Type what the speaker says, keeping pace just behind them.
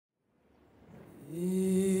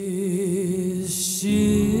This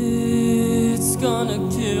shit's gonna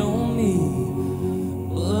kill me,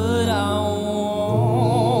 but I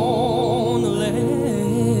won't let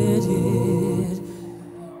it.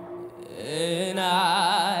 And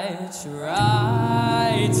I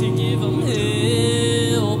try to give them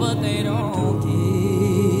hell, but they don't get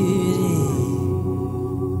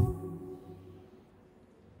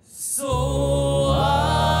it. So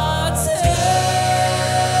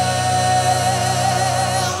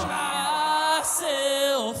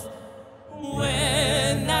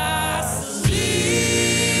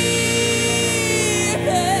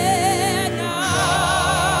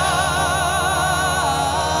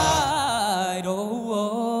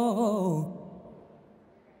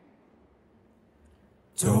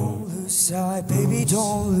baby,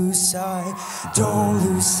 don't lose sight. Don't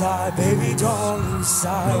lose sight, baby, don't lose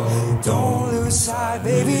sight. Don't lose sight,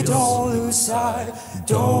 baby, don't lose sight.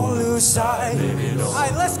 Don't lose sight, baby, don't. All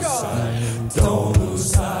right, let's go. Don't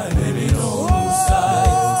lose sight, baby, don't lose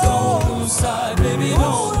sight. Don't lose sight, baby,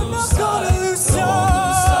 don't lose sight. Don't lose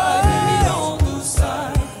sight, baby, don't lose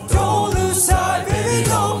sight. Don't lose sight, baby,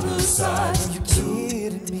 don't lose sight. Are you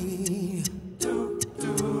kidding me?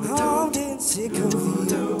 I'm getting sick of the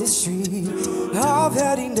industry. I've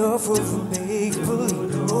had enough of the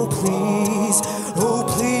make-believe. Oh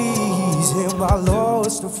please, am I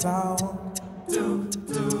lost or found?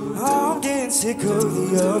 I'm getting sick of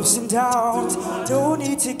the ups and downs. Don't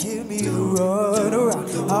need to give me a run around.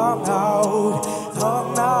 I'm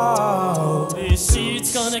out. This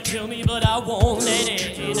shit's gonna kill me, but I won't let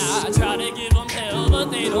it. And I try to give them hell,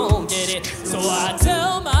 but they don't get it. So I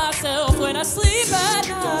tell myself when I sleep at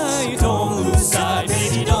night, don't lose sight,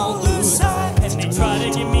 baby, don't lose sight. And they try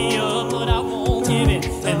to give me up, but I won't give it.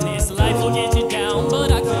 And this life will get you down,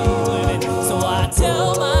 but I can't live it. So I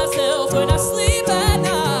tell myself when I sleep at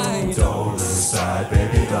night, don't lose sight,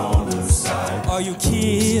 baby, don't lose sight. Are you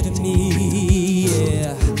kidding me?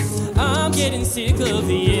 Yeah, I'm getting sick of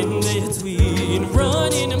the in-between,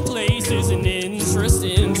 running in places and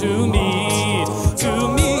interesting to me.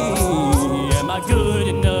 Am I good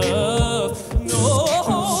enough?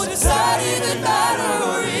 No, does that even matter,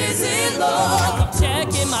 or is it love? I'm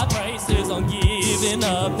checking my prices, I'm giving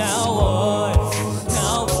up. Now what?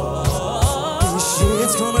 Now what? This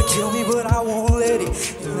shit's gonna kill me, but I won't let it.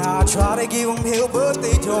 And I try to give them hell, but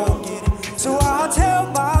they don't get it. So I tell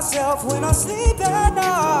myself when I sleep at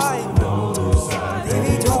night, don't lose sight,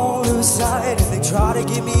 baby, don't lose sight. And they try to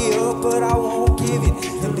give me up, but I won't give it.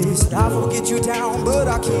 And this life will get you down, but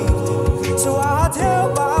I can't. So I tell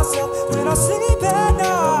myself when I sleep at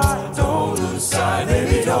night, don't lose sight,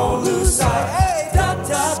 baby, don't lose sight. Hey, da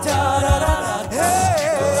da da da da, hey,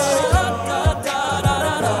 da da da da da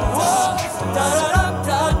da, da da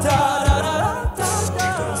da da da da da.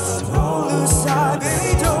 Don't lose sight,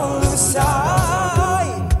 baby, don't lose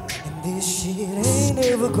sight. And this shit ain't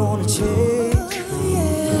ever gonna change.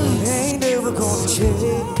 It ain't never gonna change. It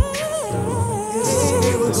ain't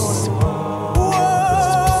never gonna. Whoa!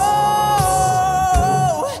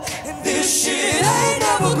 And this shit ain't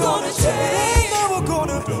never gonna change. Never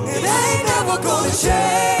gonna. It ain't never gonna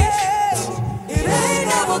change. It ain't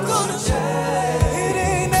never gonna change. It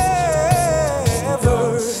ain't never.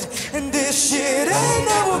 And this shit ain't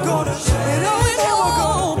never gonna change. It ain't never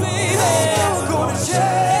gonna, baby. It ain't never gonna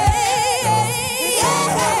change.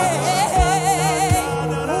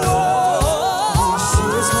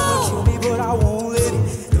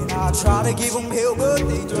 Try to give them hell, but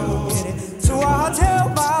they don't get it. So I tell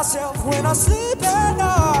myself when I sleep at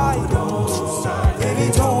night, don't lose sight, baby,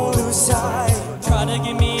 don't lose sight. Try to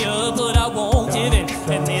give me up, but I won't give it.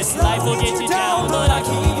 And this life will get you down, but I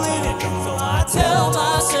can't live it. So I tell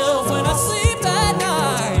myself when I sleep at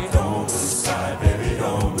night, don't lose sight, baby,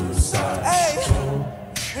 don't lose sight. Hey,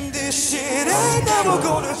 and this shit ain't never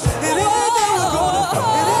gonna, it ain't never gonna,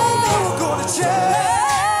 it ain't never gonna change.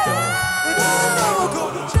 It ain't never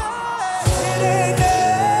gonna change.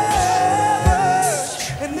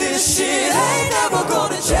 And this shit ain't never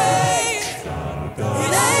gonna change.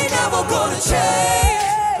 It ain't never gonna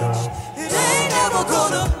change. It ain't never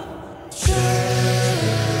gonna.